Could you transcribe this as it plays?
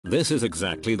This is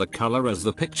exactly the color as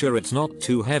the picture. It's not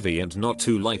too heavy and not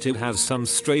too light. It has some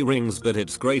stray rings but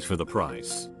it's great for the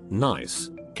price. Nice.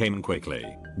 Came quickly.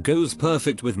 Goes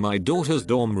perfect with my daughter's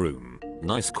dorm room.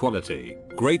 Nice quality.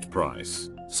 Great price.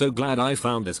 So glad I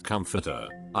found this comforter.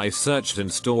 I searched in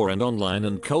store and online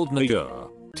and cold nature.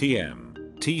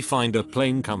 TM. Find a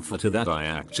plain comforter that I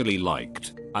actually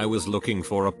liked. I was looking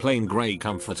for a plain grey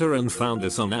comforter and found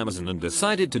this on Amazon and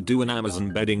decided to do an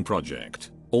Amazon bedding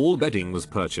project. All bedding was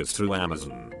purchased through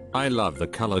Amazon. I love the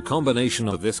color combination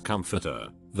of this comforter.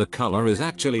 The color is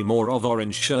actually more of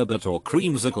orange sherbet or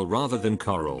creamsicle rather than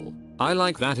coral. I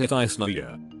like that it is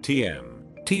nicer. TM.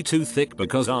 Too thick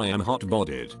because I am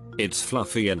hot-bodied. It's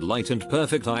fluffy and light and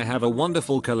perfect. I have a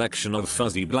wonderful collection of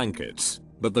fuzzy blankets,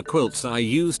 but the quilts I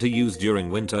used to use during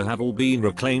winter have all been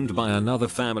reclaimed by another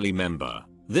family member.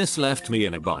 This left me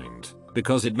in a bind,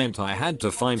 because it meant I had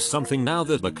to find something now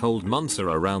that the cold months are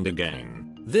around again.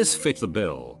 This fit the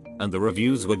bill, and the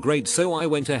reviews were great, so I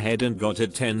went ahead and got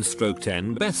it.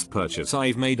 10/10 best purchase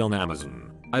I've made on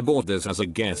Amazon. I bought this as a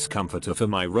guest comforter for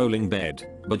my rolling bed,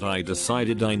 but I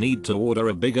decided I need to order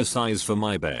a bigger size for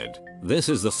my bed. This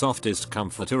is the softest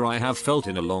comforter I have felt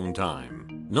in a long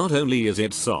time. Not only is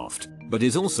it soft, but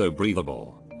is also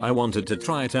breathable. I wanted to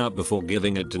try it out before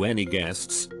giving it to any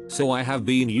guests, so I have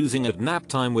been using it nap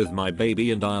time with my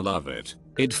baby and I love it.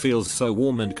 It feels so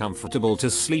warm and comfortable to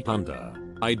sleep under.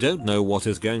 I don't know what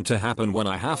is going to happen when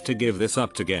I have to give this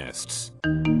up to guests.